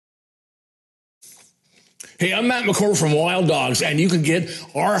Hey, I'm Matt McCourt from Wild Dogs, and you can get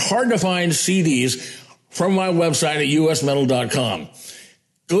our hard-to-find CDs from my website at usmetal.com.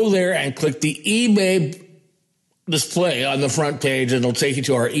 Go there and click the eBay display on the front page, and it'll take you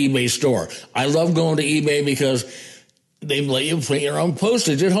to our eBay store. I love going to eBay because they let you print your own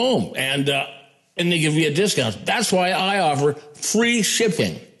postage at home, and they give you a discount. That's why I offer free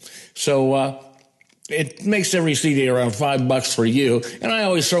shipping. So it makes every CD around $5 for you, and I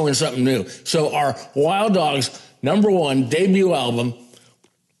always throw in something new. So our Wild Dogs #1 debut album,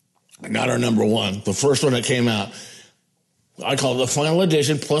 not our #1, the first one that came out, I call it the final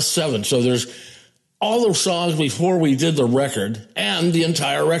edition +7. So there's all the songs before we did the record and the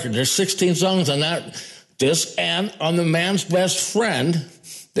entire record. There's 16 songs on that disc, and on The Man's Best Friend,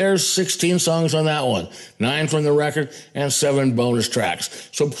 there's 16 songs on that one, 9 from the record and 7 bonus tracks.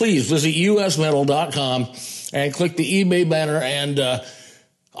 So please visit usmetal.com and click the eBay banner, and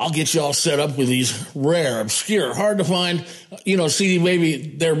I'll get you all set up with these rare, obscure, hard to find, CD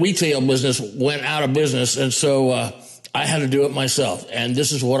Baby. Their retail business went out of business, and so I had to do it myself, and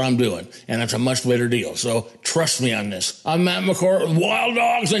this is what I'm doing, and it's a much better deal. So trust me on this. I'm Matt McCourt with Wild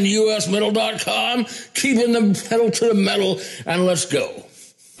Dogs and usmetal.com, keeping the pedal to the metal, and let's go.